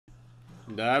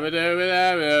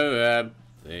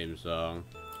Theme song.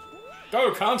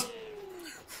 Go, cunt!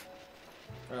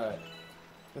 Alright.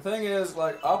 The thing is,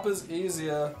 like, up is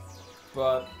easier,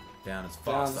 but down is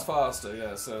faster. Down is faster,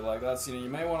 yeah. So, like, that's, you know, you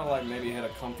may want to, like, maybe hit a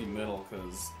comfy middle,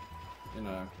 because, you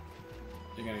know,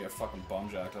 you're gonna get fucking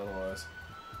bumjacked otherwise.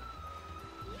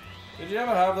 Did you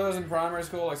ever have those in primary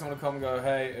school? Like, someone would come and go,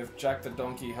 hey, if Jack the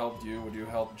Donkey helped you, would you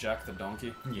help Jack the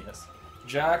Donkey? Yes.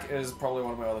 Jack is probably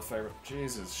one of my other favorite.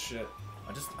 Jesus, shit.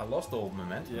 I lost all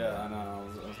momentum. Yeah, I know.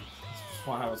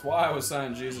 That's why I was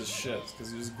saying Jesus shit,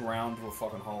 because you just ground to a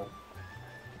fucking hole.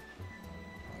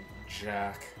 Like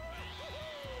Jack.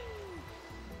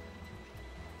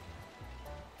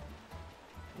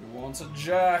 Who wants a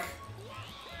Jack?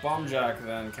 Bomb Jack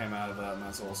then came out of that, and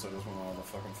that's also just one of my other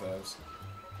fucking faves.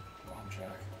 Bomb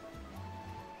Jack.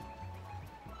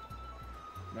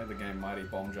 Made the game Mighty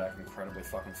Bomb Jack incredibly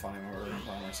fucking funny when we were in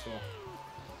primary school.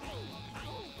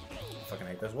 Fucking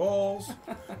hate those walls.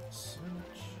 So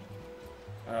much.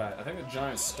 Alright, I think the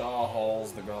giant star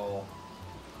hole's the goal.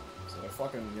 So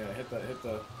fucking, yeah, hit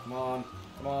the, come on.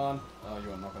 Oh,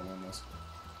 you are not gonna win this.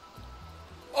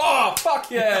 Oh,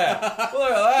 fuck yeah!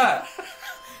 Look at that!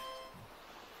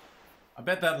 I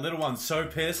bet that little one's so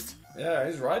pissed. Yeah,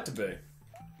 he's right to be.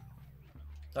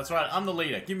 That's right, I'm the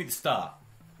leader. Give me the star.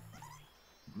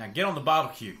 Now get on the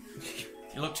barbecue.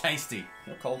 You look tasty.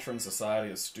 Your culture and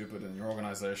society is stupid and your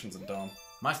organizations are dumb.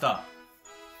 My star.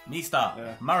 Me star.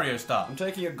 Yeah. Mario star. I'm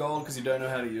taking your gold because you don't know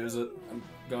how to use it. I'm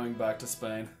going back to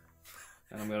Spain.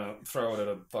 And I'm gonna throw it at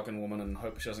a fucking woman and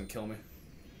hope she doesn't kill me.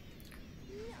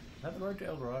 Is that the road to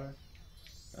El Dorado?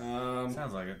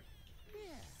 Sounds like it.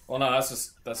 Well, no, that's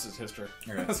just history.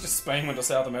 Okay. That's just Spain went to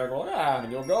South America. Like,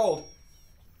 and your gold.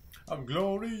 A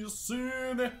glorious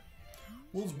city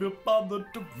was built by the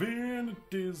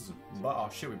divinities. Oh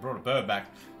shit, we brought a bird back.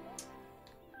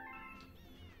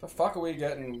 The fuck are we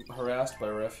getting harassed by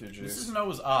refugees? This is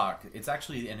Noah's Ark. It's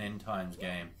actually an end times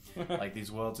game. Like,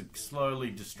 these worlds are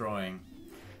slowly destroying,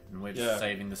 and we're just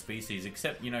saving the species.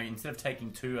 Except, you know, instead of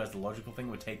taking 2 as the logical thing,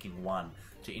 we're taking 1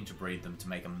 to interbreed them to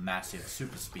make a massive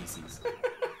super species. I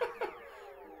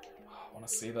want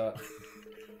to see that.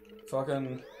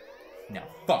 Fucking... Now,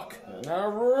 fuck! Now,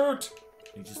 root!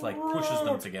 He just, like, pushes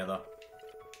them together.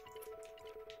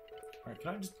 Alright,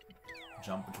 can I just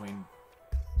jump between...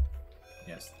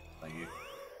 Yes, thank you.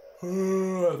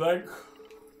 Thank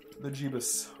the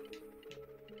Jeebus.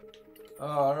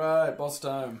 Alright, boss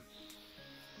time.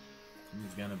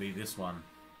 Who's gonna be this one?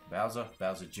 Bowser,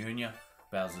 Bowser Jr.,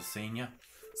 Bowser Sr.,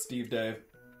 Steve Dave.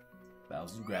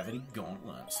 Bowser's Gravity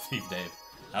Gauntlet. Steve Dave.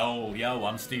 Oh, yo,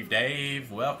 I'm Steve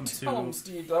Dave. Welcome to... Tom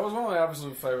Steve. That was one of my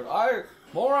absolute favorite.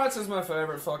 Mallrats is my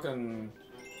favorite fucking...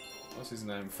 What's his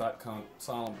name? Fat cunt.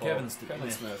 Silent Bob. Kevin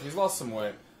Smith. He's lost some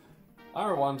weight. I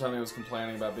remember one time he was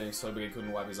complaining about being so big he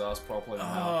couldn't wipe his ass properly.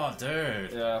 Oh,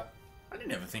 dude. Yeah. I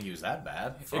didn't ever think he was that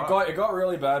bad. It got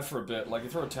really bad for a bit. Like, he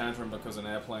threw a tantrum because an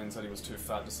airplane said he was too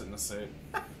fat to sit in the seat.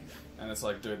 And it's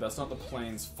like, dude, that's not the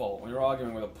plane's fault. When you're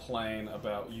arguing with a plane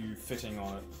about you fitting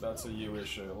on it, that's a you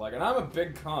issue. Like, and I'm a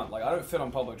big cunt. Like, I don't fit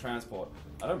on public transport.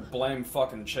 I don't blame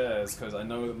fucking chairs because I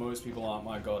know that most people aren't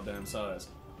my goddamn size.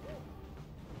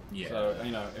 Yeah. So,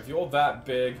 you know, if you're that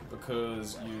big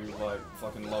because you, like,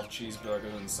 fucking love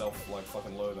cheeseburgers and like,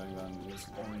 fucking loathing, then it's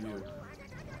on you.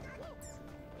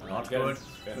 Not good.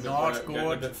 Not good.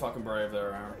 Get a bit fucking brave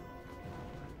there, Aaron.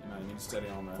 You know, you need to steady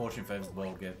on there. Fortune favours the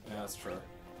bold kid. Yeah, that's true.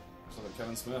 So like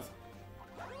Kevin Smith.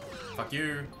 Fuck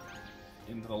you.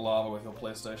 Into the lava with your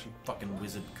PlayStation. Fucking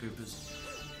wizard Coopers.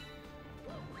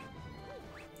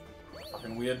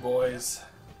 Fucking weird boys.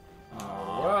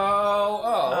 Oh, well.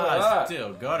 Oh, look at that.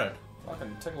 Still got it.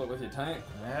 Fucking tickle it with your tank.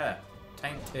 Yeah.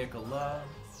 Tank tickle love.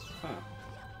 Huh.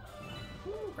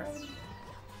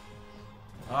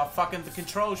 Oh, fucking the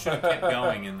control should have kept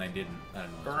going and they didn't. I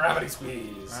don't know. Gravity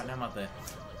squeeze. Right, now I'm up there.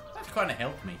 That kind of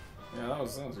helped me. Yeah, that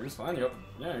was fine. You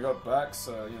got back,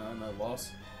 so, you know, no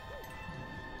loss.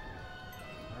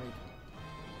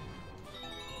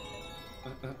 You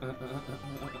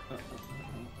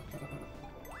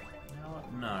know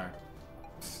what? No.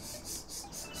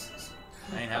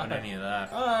 I ain't having any of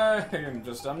that.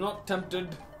 I'm not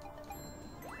tempted.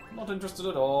 I'm not interested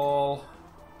at all.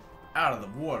 Out of the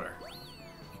water.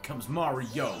 Here comes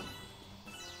Mario.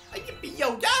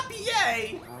 Yippee-yo,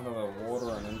 yappy-yay! Out of the water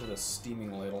and into the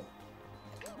steaming ladle.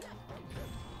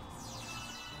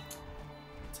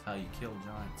 That's how you kill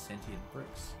giant sentient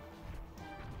bricks.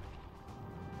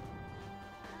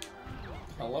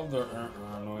 I love the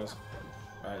noise.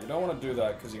 Alright, you don't want to do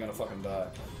that because you're gonna fucking die.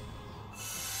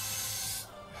 So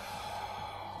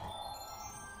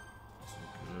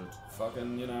good.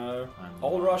 Fucking, you know, I'm-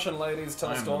 old Russian ladies tell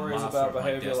I'm the stories master about of my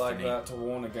behavior like destiny. that to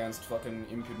warn against fucking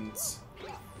impudence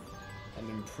and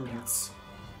imprudence.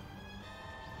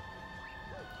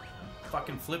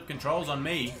 Fucking flip controls on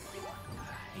me. I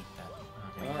hate that.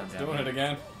 Okay, Oh, calm it's down, doing man. it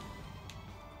again.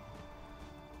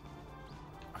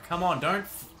 Oh, come on, don't.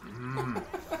 That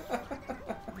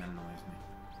annoys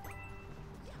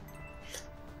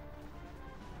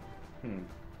me.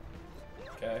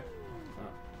 Okay.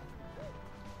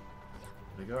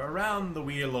 We go around the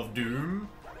wheel of doom.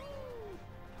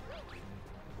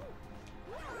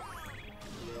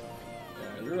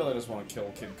 Yeah, you really just want to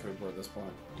kill Kid Cooper at this point.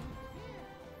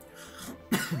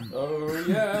 Oh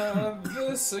yeah,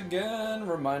 this again,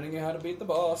 reminding you how to beat the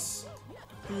boss.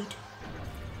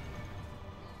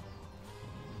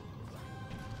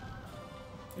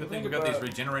 Good thing we got these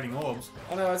regenerating orbs.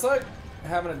 I know, it's like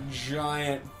having a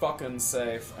giant fucking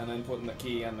safe and then putting the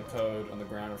key and the code on the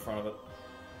ground in front of it.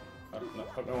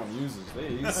 Hope no one uses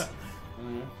these.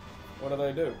 What do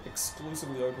they do?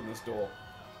 Exclusively open this door.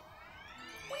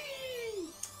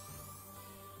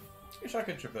 Wish I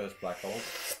could traverse black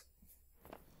holes.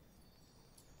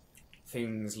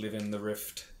 Things live in the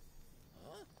rift.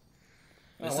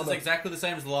 This is exactly the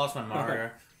same as the last one, Mario.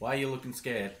 Why are you looking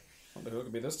scared? I wonder who it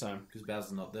could be this time. Because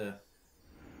Bowser's not there.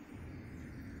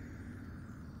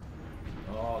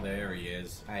 Oh, there he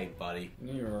is. Hey, buddy. I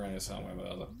knew you were around here somewhere,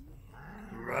 Bowser.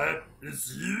 Right,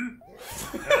 it's you?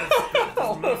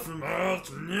 From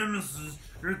Arch Nemesis.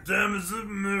 Your time is up,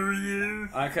 Mario.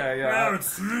 Okay, Now yeah. it's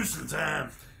solution time.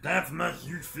 Time for my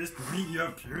huge fist to meet you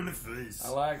up here in the face. I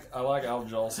like Al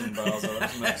Jolson Bowser. That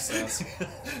just makes sense.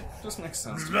 Just makes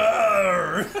sense.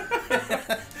 Rawr.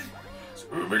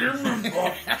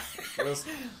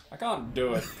 I can't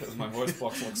do it because my voice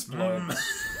box will explode.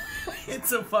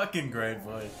 It's a fucking great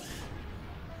voice.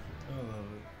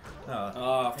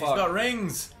 Ah, He's fuck. got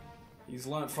rings. He's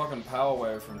learnt fucking Power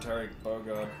Wave from Terry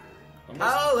Bogard.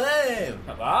 Oh, hey!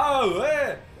 Oh,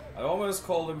 hey! I almost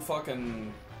called him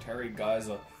fucking Terry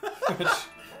Geyser. Which,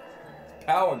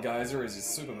 Power Geyser is his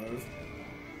super move.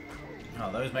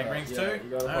 Oh, those make rings yeah, too? we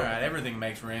got a Alright, everything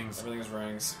makes rings. Everything is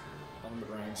rings. Nothing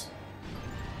but rings.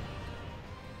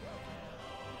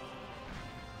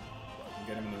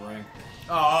 Get him in the ring.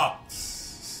 Oh!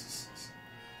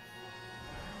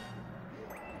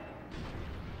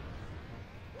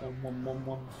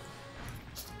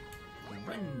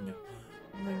 Ring,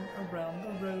 ring around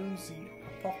the rosy,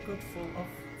 a pocket full of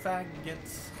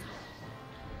faggots.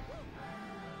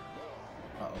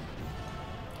 Uh-oh. I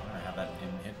don't know how that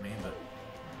didn't hit me, but...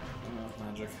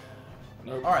 Magic.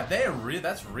 Nope. Alright,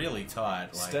 that's really tight.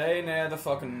 Like, Stay near the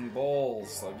fucking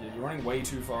balls. Like, you're running way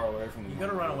too far away from them. you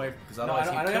gotta run away, because No, otherwise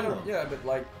I you know, kill them. yeah, but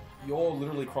like, you're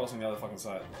literally crossing the other fucking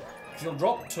side. Because he'll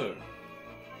drop two.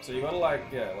 So you gotta like,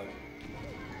 yeah, like...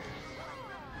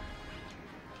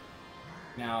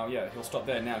 Now, yeah, he'll stop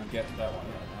there. Now get to that one.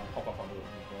 Yeah, now pop up onto it.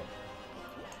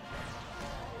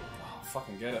 Oh,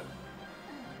 fucking get it.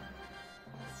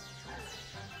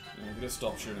 Yeah, if you just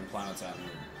stop shooting planets at me,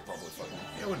 probably fucking...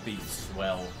 It would be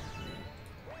swell.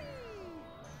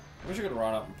 I wish you could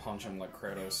run up and punch him like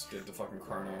Kratos did to fucking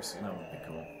Kronos. You know? That would be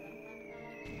cool.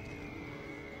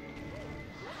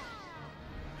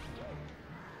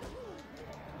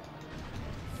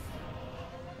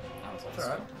 It's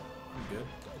alright. I'm good.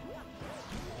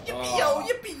 Oh.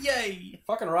 Yippee yay!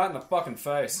 Fucking right in the fucking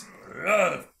face.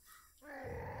 Ugh.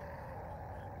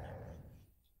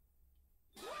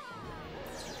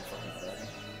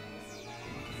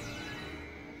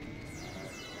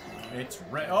 It's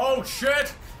oh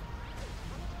shit!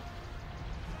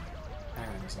 Hang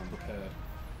on, I'm unprepared.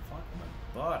 Fuck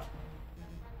my butt.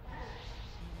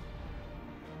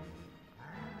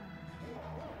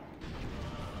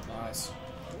 Nice.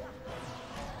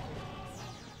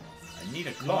 I need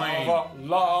a coin. Lava,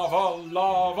 lava,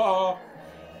 lava.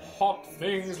 Hot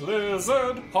things,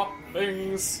 lizard, hot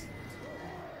things.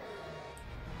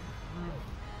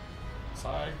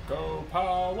 Psycho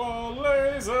power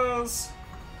lasers.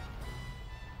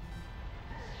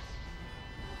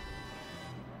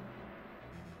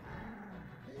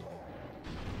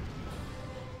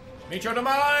 Meet your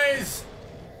demise!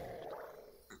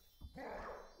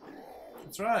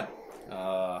 That's right.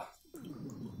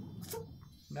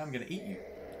 Now I'm gonna eat you.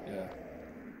 Yeah.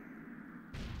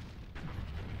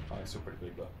 Oh, it's still pretty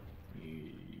big though.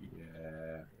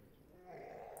 Yeah.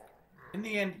 In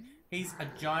the end, he's a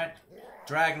giant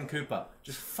dragon Koopa.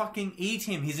 Just fucking eat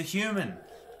him. He's a human.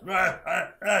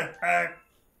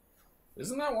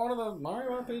 Isn't that one of the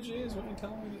Mario RPGs? What are you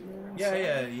telling me that you were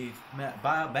inside?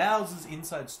 Yeah. Bowser's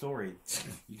inside story.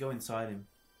 You go inside him.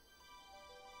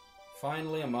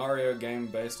 Finally, a Mario game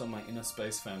based on my inner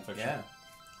space fanfiction. Yeah.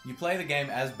 You play the game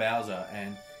as Bowser,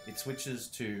 and it switches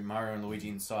to Mario and Luigi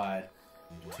inside,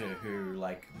 to who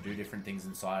like do different things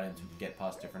inside and to get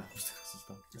past different obstacles and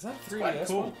stuff. Is that It's quite 3DS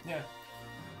cool. one? Yeah.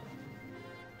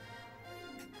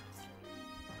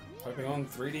 Hoping on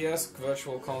 3DS,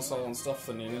 Virtual Console and stuff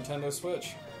for new Nintendo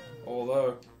Switch.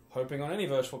 Although, hoping on any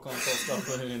Virtual Console stuff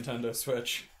for new Nintendo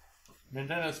Switch.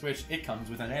 Nintendo Switch, it comes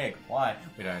with an egg. Why?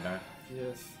 We don't know.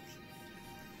 Yes.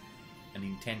 A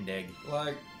Nintendo egg.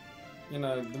 Like, you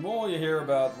know, the more you hear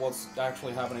about what's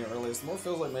actually happening at release, the more it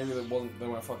feels like maybe they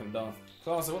weren't fucking done.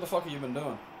 So honestly, what the fuck have you been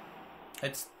doing?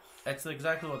 It's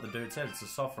exactly what the dude said. It's a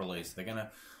soft release. They're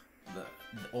gonna...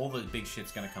 all the big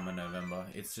shit's gonna come in November.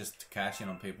 It's just to cash in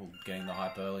on people getting the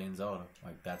hype early in Zelda.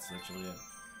 Like, that's literally it.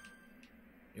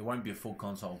 It won't be a full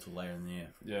console till later in the year.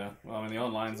 Yeah, well, I mean, the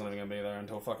online's not even gonna be there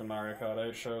until fucking Mario Kart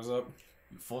 8 shows up.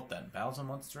 You fought that Bowser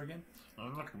monster again?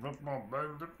 I'm not a bit more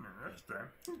bold than last time.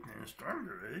 Getting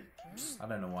stronger, eh? I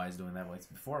don't know why he's doing that voice.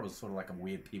 Before it was sort of like a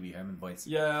weird Pee Wee Herman voice.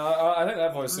 Yeah, I think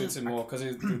that voice suits him more, because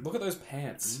look at those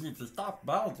pants. You need to stop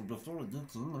Bowser before it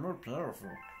gets even more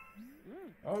powerful.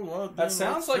 Oh, well, That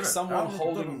sounds like someone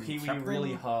holding Pee Wee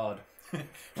really hard. You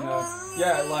know,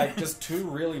 yeah, like just two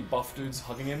really buff dudes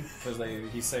hugging him because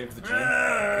he saved the gym.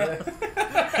 Yeah.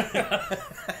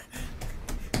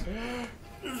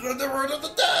 Is the word of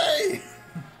the day?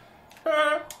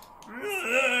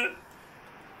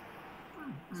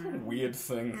 It's a weird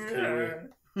thing, Pee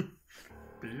Wee.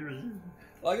 Pee-wee.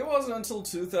 Like, it wasn't until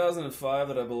 2005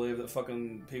 that I believe that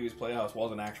fucking Pee Wee's Playhouse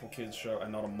was an actual kids show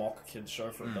and not a mock kids show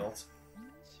for adults.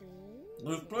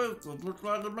 This place would look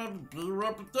like it might be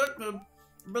well protected.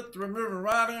 But we're moving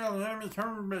right in on the enemy's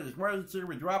home base. Why you see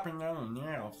we're dropping down on the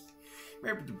house?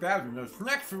 Maybe the Bowser knows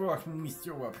snacks for us when we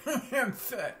show up. I'm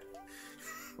fat.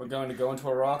 We're going to go into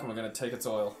a rock and we're going to take its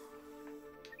oil.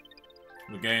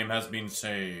 The game has been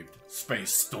saved.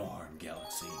 Space Storm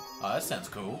Galaxy. Oh, that sounds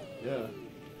cool. Yeah.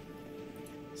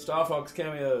 Star Fox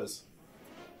cameos.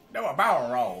 No, a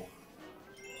barrel roll.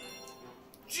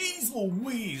 Jeez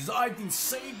Louise, I've been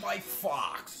saved by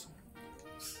Fox.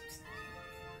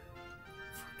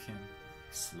 Fucking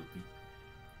Slippy.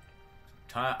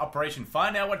 Time, Operation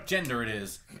Find Out What Gender It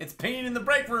Is. It's peeing in the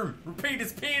break room. Repeat,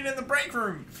 it's peeing in the break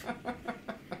room.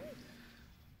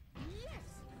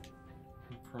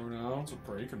 Pronouns,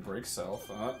 break and break self.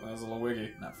 There's a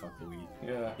Luigi. Nah, fuck Louis.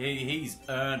 Yeah. He's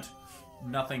earned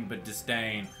nothing but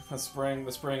disdain. The spring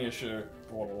issue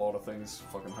brought a lot of things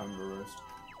fucking home to roost.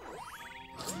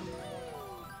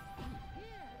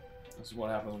 This is what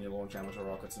happens when you launch amateur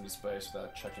rockets into space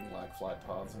without checking like flight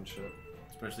paths and shit.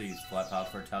 Especially these flight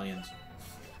paths for Italians.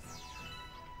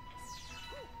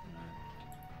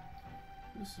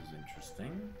 This is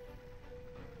interesting.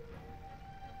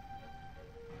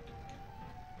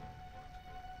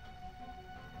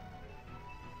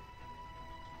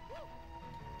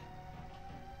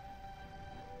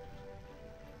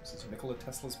 This is Nikola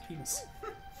Tesla's penis.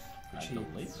 I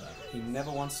believe that. He never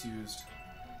once used.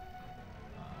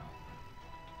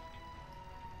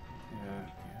 Yeah.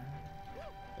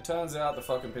 It turns out the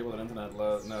fucking people that internet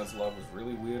nerds love was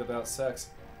really weird about sex.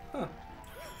 Huh.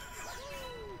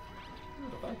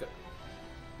 Who'd have thunk it?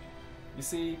 You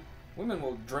see, women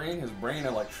will drain his brain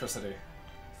electricity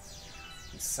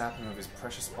and sap him of his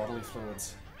precious bodily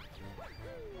fluids.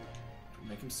 To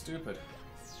make him stupid.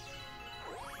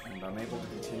 And unable to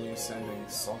continue sending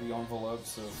soggy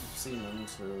envelopes of semen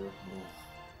to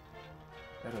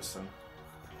Edison.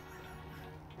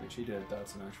 Which he did,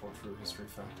 that's an actual true history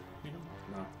fact.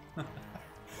 No.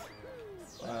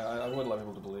 I would like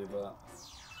people to believe that.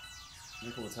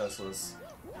 Nikola Tesla's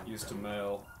used to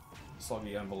mail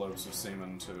soggy envelopes of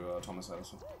semen to Thomas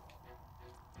Edison.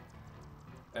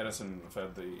 Edison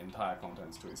fed the entire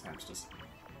contents to his hamsters.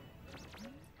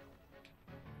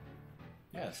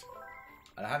 Yes.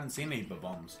 I haven't seen any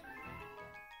bombs.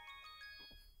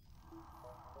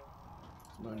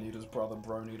 Monita's brother,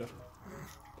 Bronita.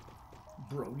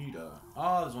 Bronita.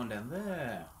 Oh, there's one down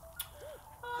there.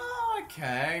 Oh,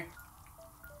 okay.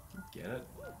 Get it.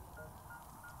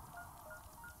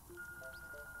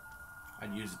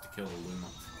 I'd use it to kill the Luma.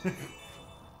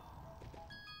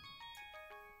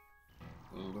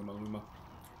 Luma, Luma.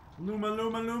 Luma,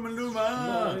 Luma, Luma,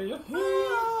 Luma!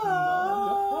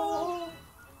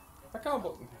 I can't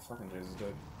believe... Fucking Jesus,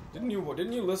 dude. Didn't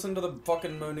you listen to the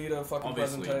fucking Monita fucking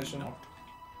Obviously presentation? not.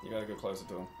 You gotta go closer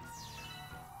to him.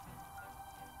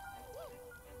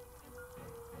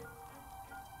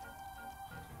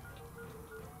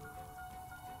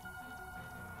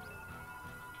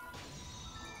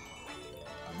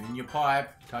 I'm in your pipe,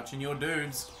 touching your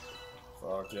dudes.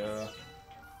 Fuck yeah.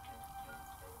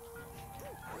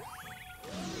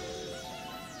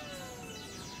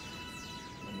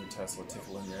 Tesla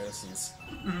tickling your Edison's.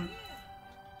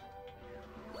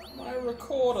 My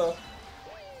recorder.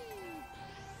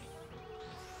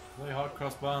 Play hot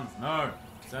cross buns. No.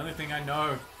 It's the only thing I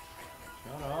know.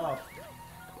 Shut up.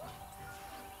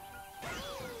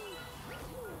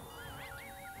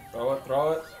 Throw it,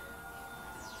 throw it.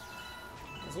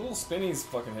 There's little spinnies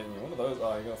fucking hitting you. What are those?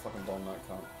 Oh, you gotta fucking bomb that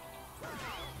cunt.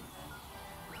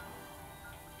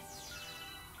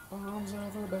 Bombs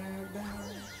over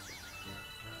Baghdad.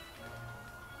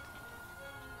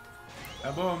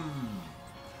 Kaboom!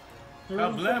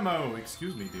 Problemo!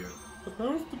 Excuse me, dear.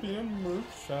 Supposed to be a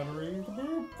shattering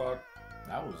taboo. Fuck.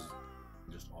 That was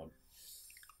just odd.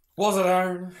 Was it,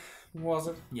 Aaron? Was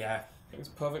it? Yeah. It was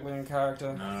perfectly in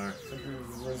character. No. I think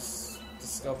it was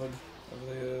discovered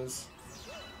over the years.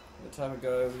 The type of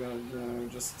guy who's gonna, you know,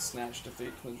 just snatch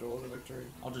defeat from the jaws of victory.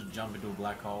 I'll just jump into a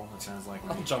black hole. That sounds like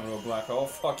me. I'm jumping into a black hole.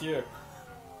 Fuck you.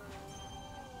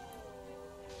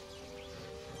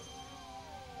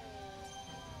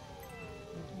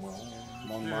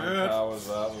 One mind powers,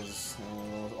 that was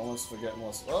almost forgetting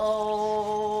what's.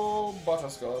 Oh,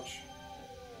 butterscotch.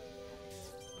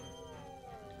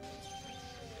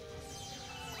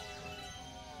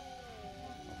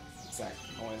 Exactly.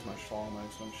 Always my strong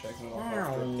makes when shaking it off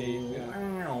after a pee. Yeah.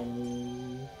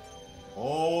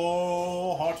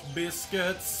 Oh, hot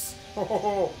biscuits.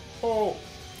 Oh, oh.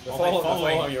 They're Are they following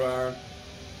following? you, Aaron.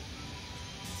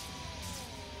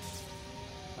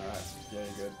 Alright, yeah,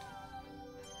 you're good.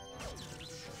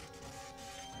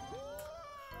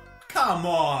 Come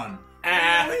on.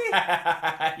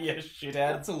 Ah, you shithead.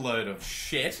 That's a load of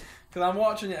shit. Because I'm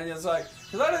watching it and it's like,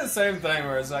 because I do the same thing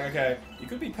where it's like, okay, you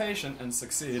could be patient and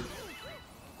succeed,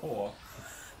 or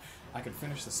I could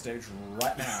finish the stage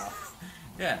right now.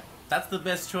 Yeah, that's the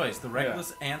best choice. The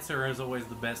reckless answer is always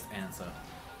the best answer.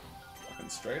 Fucking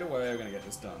straight away, we're gonna get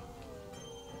this done.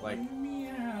 Like,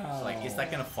 Meow. like, is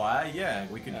that gonna fire? Yeah,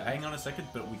 we could hang on a second,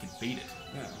 but we could beat it.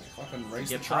 Yeah, fucking race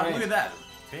Get the train. look at that.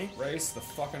 See? Race the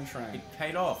fucking train. It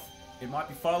paid off. It might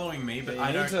be following me, but Yeah, I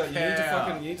you don't need to,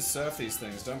 care. you need to surf these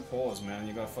things. Don't pause, man.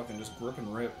 You gotta fucking just grip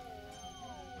and rip.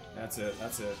 That's it.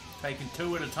 That's it. Taking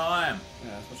two at a time.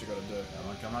 Yeah, that's what you gotta do. Come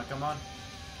on, come on, come on.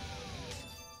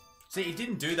 See, he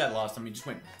didn't do that last time. He just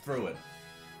went through it.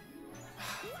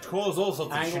 Cause all sorts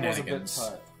of Angle was a bit shenanigans.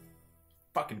 tight.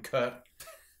 Fucking Kurt.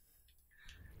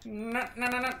 Nah.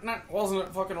 Wasn't it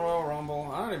fucking Royal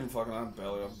Rumble? I don't even fucking. I'm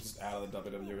just out of the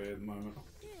WWE at the moment.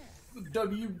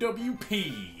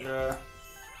 WWP. Yeah.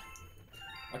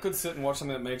 I could sit and watch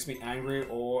something that makes me angry,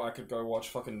 or I could go watch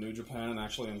fucking New Japan and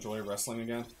actually enjoy wrestling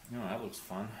again. Oh, that looks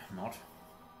fun. Not.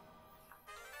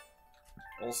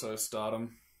 Also,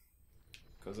 Stardom.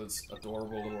 Because it's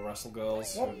adorable little wrestle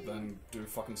girls who then do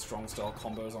fucking strong style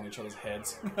combos on each other's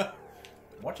heads.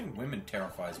 Watching women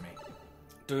terrifies me.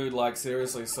 Dude, like,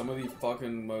 seriously, some of the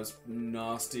fucking most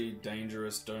nasty,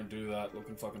 dangerous, don't do that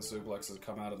looking fucking suplexes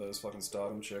come out of those fucking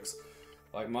Stardom chicks.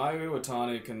 Like, Mayu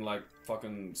Iwatani can, like,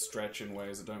 fucking stretch in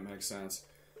ways that don't make sense.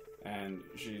 And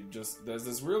she just, there's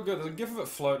this real good, there's a gif of it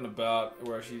floating about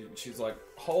where she's like,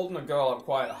 holding a girl up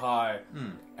quite high,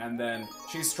 and then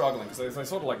she's struggling, because they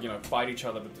sort of, like, you know, fight each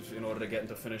other in order to get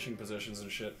into finishing positions and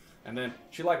shit. And then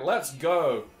she, like, lets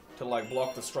go to, like,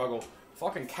 block the struggle,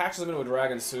 fucking catches him into a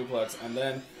dragon suplex, and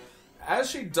then, as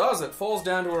she does it, falls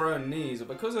down to her own knees, but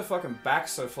because her fucking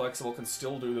back's so flexible, can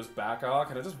still do this back arc,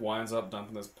 and it just winds up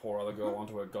dumping this poor other girl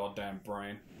onto her goddamn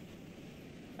brain.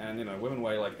 And, you know, women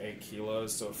weigh like 8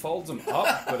 kilos, so it folds them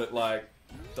up, but it, like,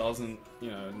 doesn't,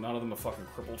 you know, none of them are fucking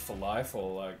crippled for life,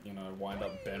 or, like, you know, wind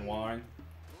up Benoit.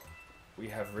 We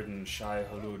have ridden Shai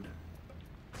Hulud.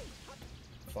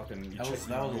 Fucking, you That was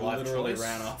you a life literally choice,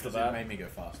 ran after 'cause that. It made me go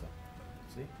faster.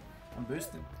 See? I'm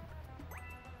boosting.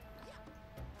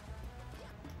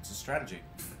 It's a strategy.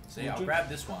 See, I'll grab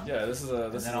this one. Yeah, this is a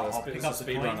and then I'll pick up the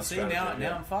speed coin. runner See, strategy. now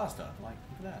yeah. I'm faster. Like,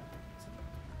 look at that.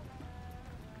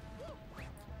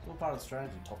 It's all part of the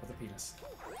strategy. Top of the penis.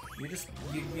 You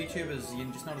YouTubers,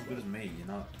 you're just not as good as me.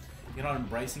 You're not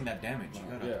embracing that damage. You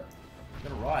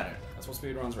gotta ride it. That's what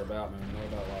speedruns are about, man. They're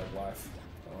about, like, life.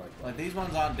 They're Like, these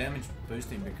ones aren't damage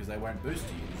boosting because they won't boost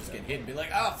you. You just get hit and be like,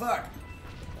 oh fuck!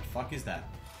 What the fuck is that?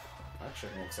 that chick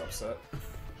looks upset.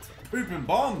 Pooping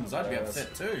bombs! I'd be Yeah,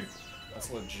 upset too.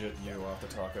 That's legit you after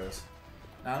tacos.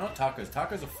 No, not tacos.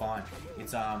 Tacos are fine.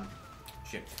 It's,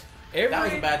 shit. That That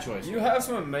was a bad choice. You have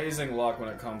some amazing luck when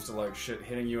it comes to, like, shit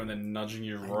hitting you and then nudging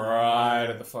you right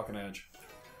at the fucking edge.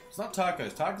 It's not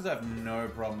tacos. Tacos I have no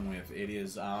problem with. It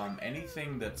is,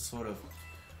 anything that's sort of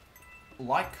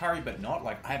like curry but not.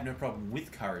 Like, I have no problem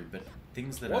with curry, but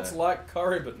things that What's are... like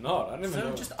curry but not? I don't even sort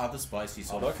know. of just other spicy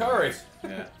sort Other of curry. foods.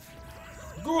 Yeah.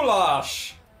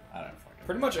 Goulash! I don't fucking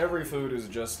Pretty much every food is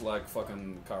just like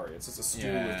fucking curry. It's just a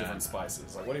stew with different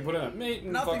spices. Like, what do you put in it? Meat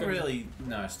and Nothing fucking... really,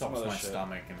 stops my shit.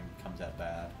 stomach and comes out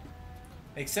bad.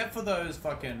 Except for those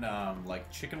fucking, like,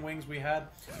 chicken wings we had.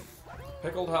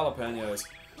 Pickled jalapenos.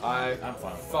 I'm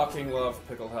fine with fucking love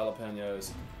pickled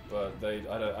jalapenos, but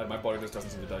my body just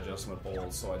doesn't seem to digest them at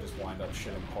all, so I just wind up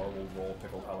shitting horrible raw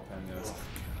pickled jalapenos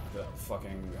that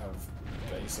fucking have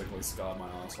basically scarred my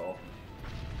asshole.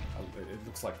 It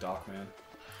looks like Darkman.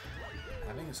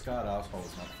 Having a scarred asshole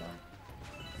is not fun.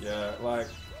 Yeah, like,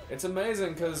 it's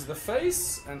amazing because the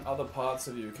face and other parts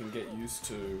of you can get used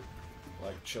to,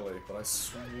 like, chili, but I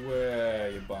swear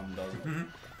your bum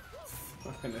doesn't.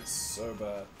 Fucking, it's so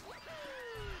bad.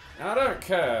 And I don't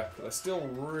care, but I still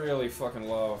really fucking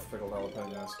love pickled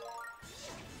jalapenos.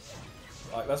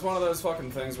 Like, that's one of those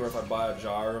fucking things where if I buy a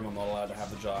jar of them, I'm not allowed to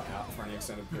have the jar out for any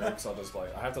extended period, because I'll just,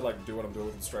 like, I have to, like, do what I'm doing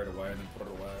with it straight away and then put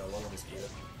it away. I love it, just eat it.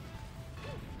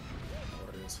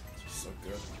 What it is. It's just so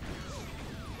good.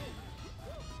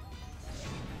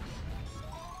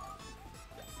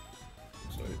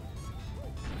 Sweet.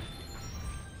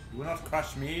 You will not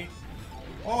crush me.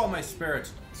 Oh, my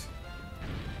spirit.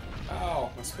 Ow,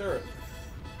 my spirit.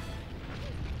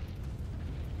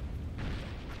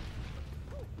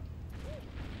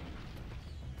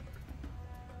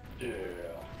 Yeah.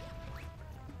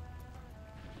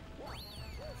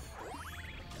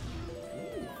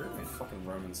 Ooh, very fucking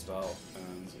Roman style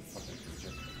and fucking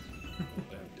Egypt.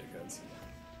 Damn dickheads.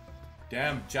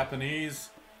 Damn Japanese.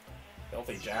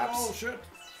 Filthy Japs. Oh, shit.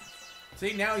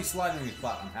 See, now he's sliding his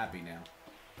butt. I'm happy now.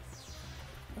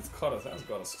 That's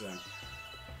gotta sting.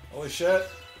 Holy shit.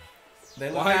 They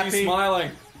look Why happy. are you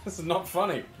smiling? This is not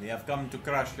funny. They have come to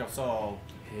crush your soul.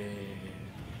 Hey,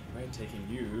 we're taking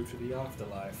you to the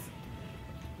afterlife.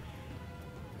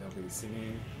 They'll be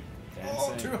singing, dancing.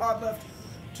 Oh, too hard left.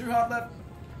 Too hard left.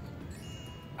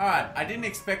 Alright, I didn't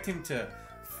expect him to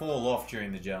fall off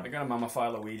during the jump. They're gonna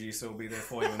mummify Luigi, so he'll be there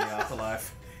for you in the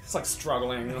afterlife. It's like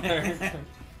struggling.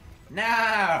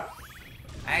 No!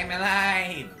 I'm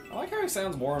alive! I like how he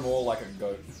sounds more and more like a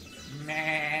goat. Meh.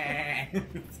 Hey,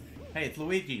 it's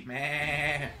Luigi.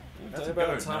 Meh. That's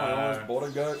about the time I almost bought a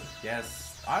goat.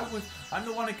 Yes, I'm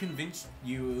the one who convinced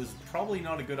you it was probably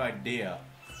not a good idea.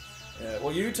 Yeah,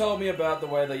 well, you told me about the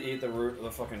way they eat the root of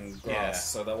the fucking grass, Yeah.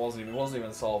 so that wasn't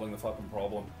even solving the fucking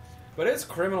problem. But it's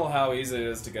criminal how easy it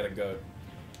is to get a goat.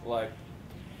 Like,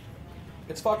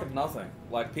 it's fucking nothing.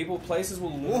 Like, places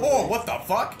will... Whoa, what the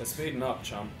fuck? They're speeding up,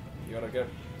 chum. You gotta get,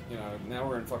 now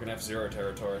we're in fucking F-Zero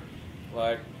territory.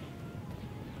 Like,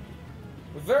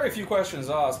 with very few questions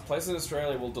asked, places in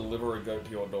Australia will deliver a goat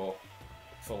to your door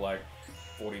for like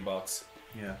 $40.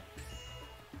 Yeah.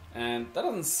 And that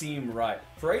doesn't seem right.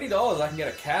 For $80, I can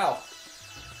get a cow.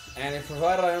 And if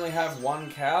provided I only have one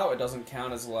cow, it doesn't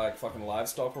count as like fucking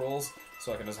livestock rules,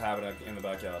 so I can just have it in the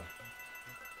backyard.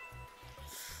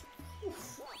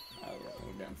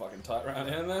 We're getting fucking tight around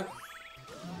here, man.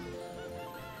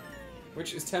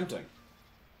 Which is tempting.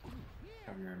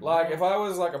 Like, if I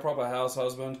was like a proper house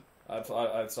husband, I'd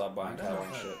start buying cattle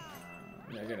and shit.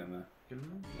 Yeah, get in there. Get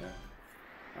in there?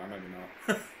 Yeah. Maybe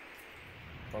not.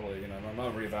 Probably, I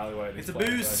might reevaluate these It's a plans,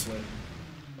 boost! actually.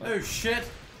 Oh shit!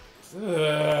 Ugh.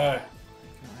 I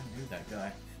knew that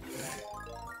guy.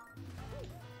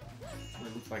 What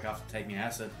it looks like after taking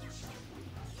acid.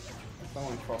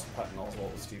 Someone crossed Patton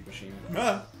Oswalt with Steve Buscemi.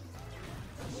 Ah.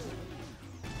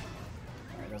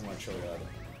 He doesn't like chili either.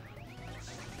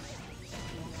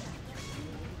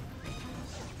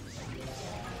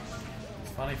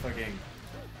 It's funny fucking...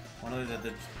 One of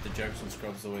the jokes on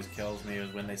Scrubs always kills me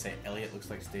is when they say Elliot looks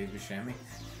like Steve Buscemi.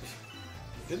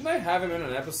 Didn't they have him in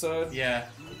an episode? Yeah.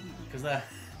 Because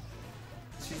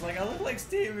she's like, I look like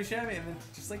Steve Buscemi, and then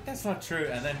she's like, that's not true.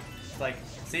 And then it's like,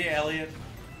 see you, Elliot.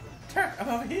 Turk, I'm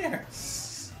over here.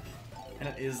 And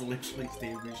it is literally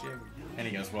Steve Buscemi. And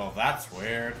he goes, well, that's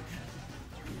weird.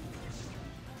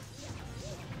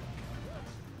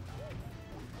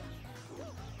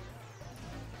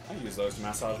 I use those to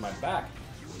massage my back.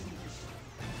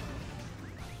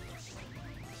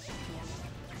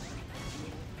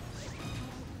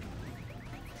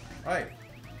 Right.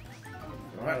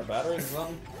 Run out of batteries or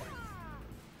something?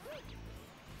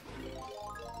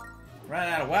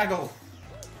 Ran out of waggle.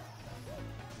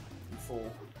 You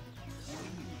fool.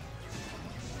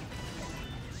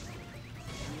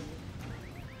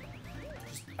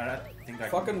 I don't think I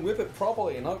Fucking whip it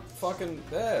properly, not fucking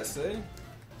there, see?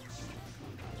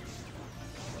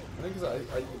 I think 'cause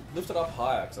I lifted up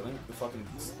higher, because I think the fucking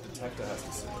detector has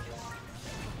to see.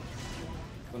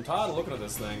 I'm tired of looking at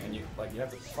this thing, and you have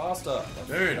to faster. Like,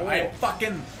 Dude, more. I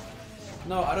fucking...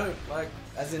 No, I don't,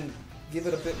 as in, give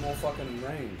it a bit more fucking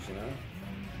range,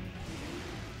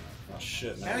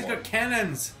 shit, man. And he's got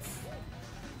cannons!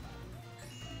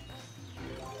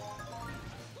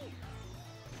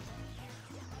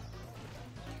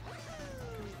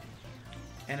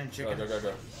 Cannon chicken.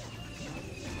 Go.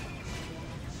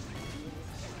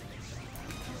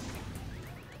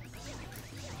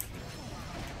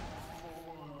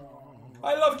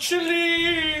 I love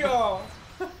chili! Oh.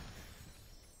 That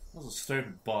was a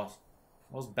stupid boss.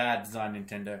 That was bad design,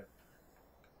 Nintendo.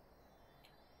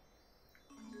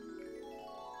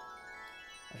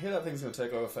 I hear that thing's gonna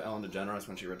take over for Ellen DeGeneres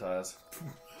when she retires.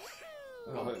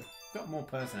 Oh, Got more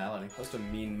personality. host a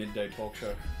mean midday talk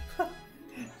show.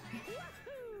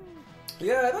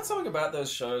 Yeah, that's something about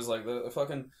those shows, like the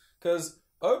fucking... Because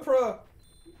Oprah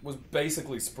was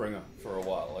basically Springer for a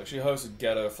while. Like, she hosted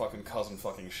ghetto fucking cousin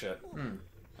fucking shit.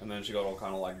 And then she got all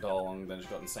kind of like dull, and then she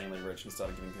got insanely rich and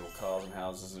started giving people cars and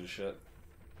houses and shit.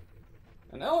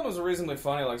 And Ellen was reasonably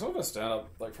funny, like some of her stand-up,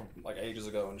 like from like ages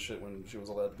ago and shit, when she was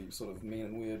allowed to be sort of mean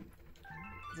and weird. It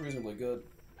was reasonably good.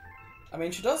 I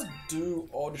mean, she does do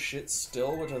odd shit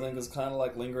still, which I think is kind of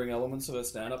like lingering elements of her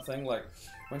stand-up thing. Like,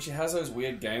 when she has those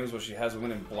weird games where she has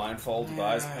women in blindfolds with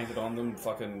eyes painted on them,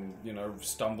 fucking, you know,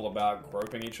 stumble about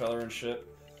groping each other and shit.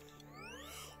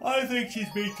 I think she's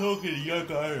been talking to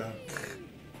Yoko Ono.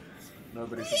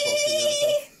 Nobody should talk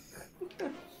to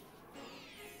you.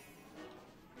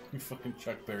 You fucking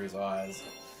Chuck Berry's eyes.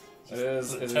 It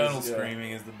is. Eternal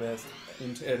screaming is the best.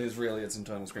 It is really its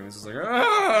internal screaming. It's just like,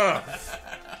 ah!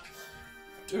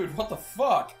 Dude, what the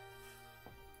fuck?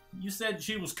 You said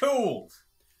she was cool.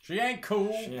 She ain't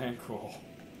cool. She ain't cool.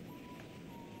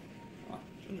 Oh,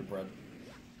 gingerbread.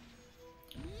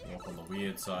 Walk on the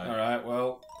weird side. Alright,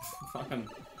 well, fucking...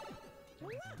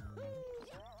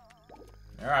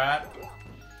 Alright.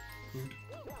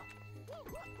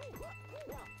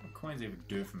 What coins even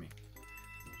do for me?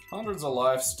 Hundreds of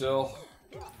life still.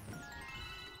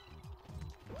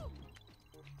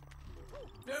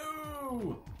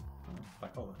 No!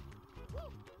 Black hole.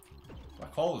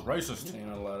 Black hole is racist. You're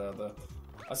not allowed out there.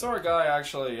 I saw a guy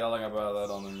actually yelling about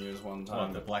that on the news one Oh,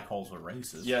 time. the black holes were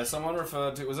racist. Yeah, someone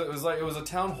referred to it was a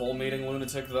town hall meeting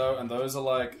lunatic though, and those are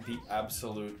like the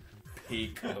absolute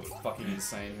peak of fucking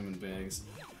insane human beings.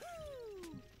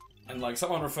 And like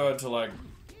someone referred to like,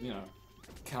 you know,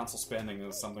 council spending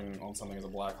as something as a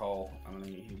black hole. I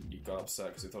mean, he got upset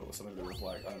because he thought it was something to do with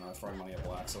like, I don't know, throwing money at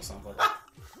blacks or something.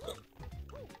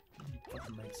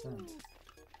 Doesn't make sense.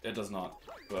 It does not.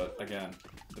 But again,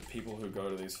 the people who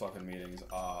go to these fucking meetings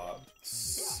are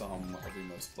some of the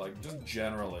most, like, just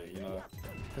generally, you know,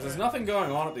 because there's nothing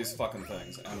going on at these fucking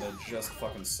things, and they're just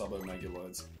fucking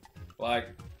sub-omegaloids. Like,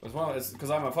 it's because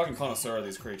I'm a fucking connoisseur of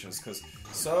these creatures, because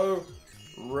so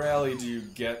rarely do you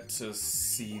get to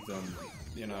see them,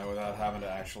 you know, without having to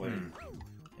actually,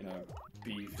 you know,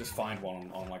 just find one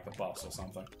on like the bus or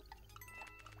something.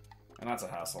 And that's a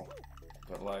hassle.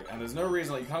 But like, and there's no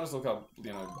reason, like, you can't just look up,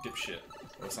 you know, dipshit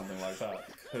or something like that,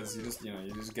 because you just, you know,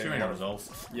 you just get Too many results.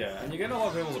 Yeah, and you get a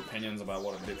lot of people's opinions about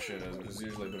what a dipshit is, which is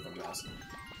usually a bit of a mess.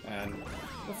 And what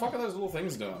the fuck are those little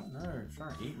things doing? No, it's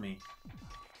trying to eat me.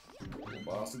 Little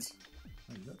bastards.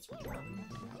 Oh, you got some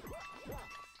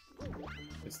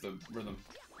It's the rhythm.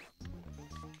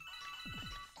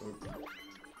 Boop.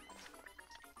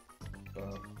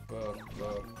 Bup, bup,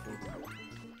 bup, boop.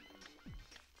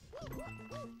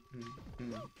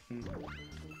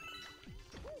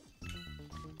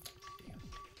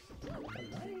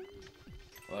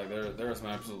 Like, there are some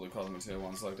absolutely cosmic tier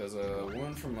ones. Like, there's a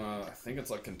woman from, I think it's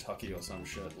like Kentucky or some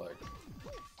shit, like,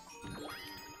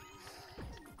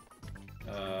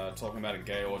 talking about a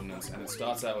gay ordinance, and it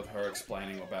starts out with her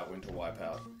explaining about Winter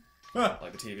Wipeout.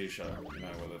 Like the TV show, you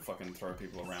know, where they fucking throw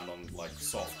people around on, like,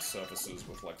 soft surfaces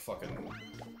with, like, fucking, you know,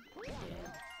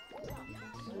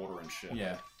 water and shit.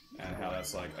 Yeah. And how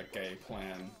that's, like, a gay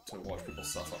plan to watch people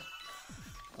suffer.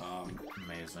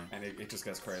 Amazing. And it just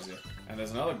gets crazier. And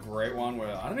there's another great one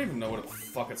where I don't even know what the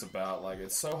fuck it's about. Like,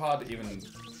 it's so hard to even,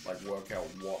 like, work out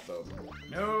what the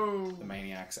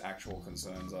maniac's actual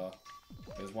concerns are.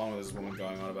 There's one with this woman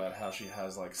going on about how she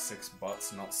has, like, 6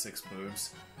 butts, not 6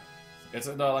 boobs. It's,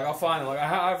 no, like, I'll find, like,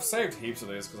 I've saved heaps of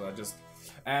these, because I just...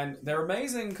 And they're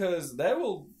amazing, because they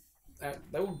will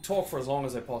talk for as long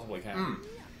as they possibly can.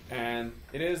 And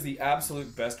it is the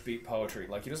absolute best beat poetry.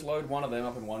 Like, you just load one of them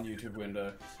up in one YouTube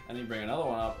window, and you bring another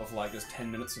one up of, like, just 10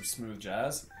 minutes of smooth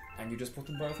jazz, and you just put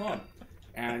them both on.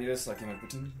 And you're just like, you know,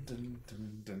 dun, dun,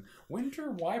 dun, dun.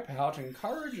 Winter Wipeout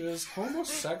encourages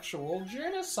homosexual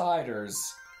genociders.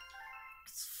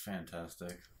 It's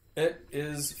fantastic. It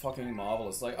is fucking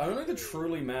marvelous. Like, only the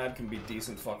truly mad can be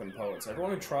decent fucking poets.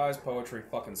 Everyone who tries poetry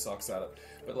fucking sucks at it.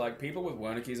 But, like, people with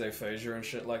Wernicke's aphasia and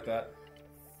shit like that,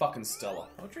 fucking stellar.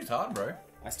 Poetry's hard, bro.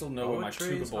 I still know where my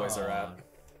tuba Poetry's boys are at. hard.